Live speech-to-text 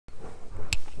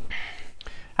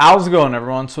How's it going,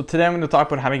 everyone? So today I'm going to talk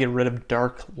about how to get rid of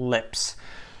dark lips.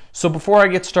 So before I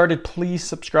get started, please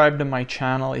subscribe to my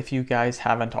channel if you guys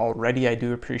haven't already. I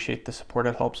do appreciate the support.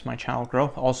 It helps my channel grow.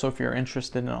 Also, if you're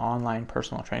interested in online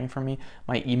personal training from me,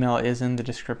 my email is in the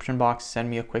description box. Send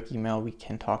me a quick email. We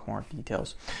can talk more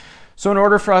details. So in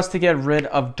order for us to get rid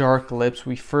of dark lips,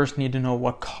 we first need to know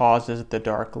what causes the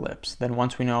dark lips. Then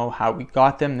once we know how we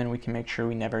got them, then we can make sure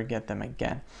we never get them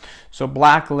again. So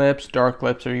black lips, dark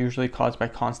lips are usually caused by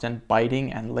constant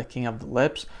biting and licking of the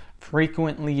lips,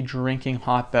 frequently drinking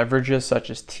hot beverages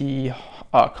such as tea,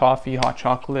 coffee, hot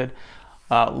chocolate,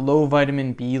 low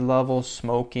vitamin B levels,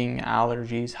 smoking,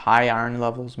 allergies, high iron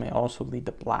levels may also lead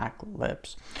to black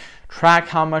lips. Track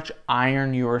how much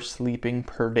iron you are sleeping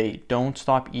per day. Don't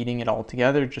stop eating it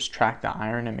altogether. Just track the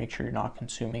iron and make sure you're not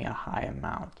consuming a high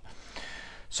amount.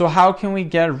 So how can we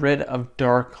get rid of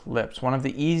dark lips? One of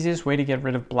the easiest way to get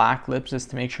rid of black lips is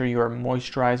to make sure you are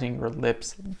moisturizing your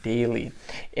lips daily.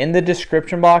 In the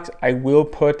description box, I will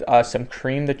put some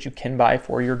cream that you can buy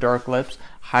for your dark lips.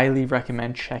 Highly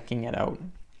recommend checking it out.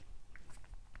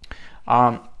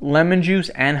 Lemon juice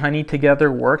and honey together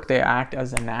work. They act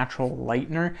as a natural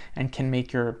lightener and can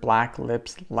make your black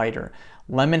lips lighter.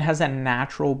 Lemon has a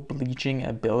natural bleaching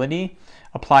ability.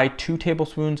 Apply 2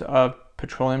 tablespoons of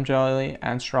petroleum jelly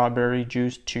and strawberry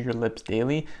juice to your lips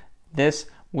daily. This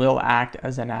will act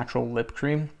as a natural lip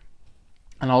cream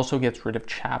and also gets rid of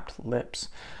chapped lips.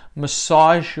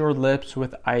 Massage your lips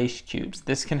with ice cubes.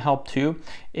 This can help too.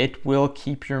 It will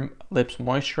keep your lips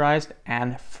moisturized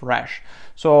and fresh.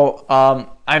 So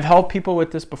I've helped people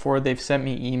with this before. They've sent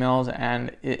me emails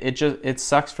and it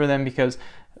sucks for them because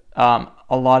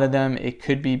a lot of them, it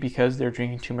could be because they're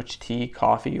drinking too much tea,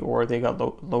 coffee, or they got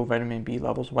low vitamin B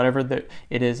levels. Whatever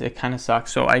it is, it kind of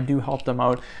sucks. So I do help them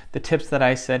out. The tips that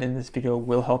I said in this video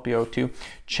will help you out too.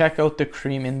 Check out the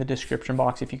cream in the description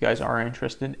box if you guys are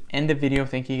interested. End the video.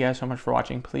 Thank you guys so much for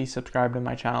watching. Please subscribe to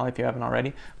my channel if you haven't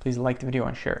already. Please like the video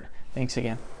and share it. Thanks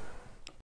again.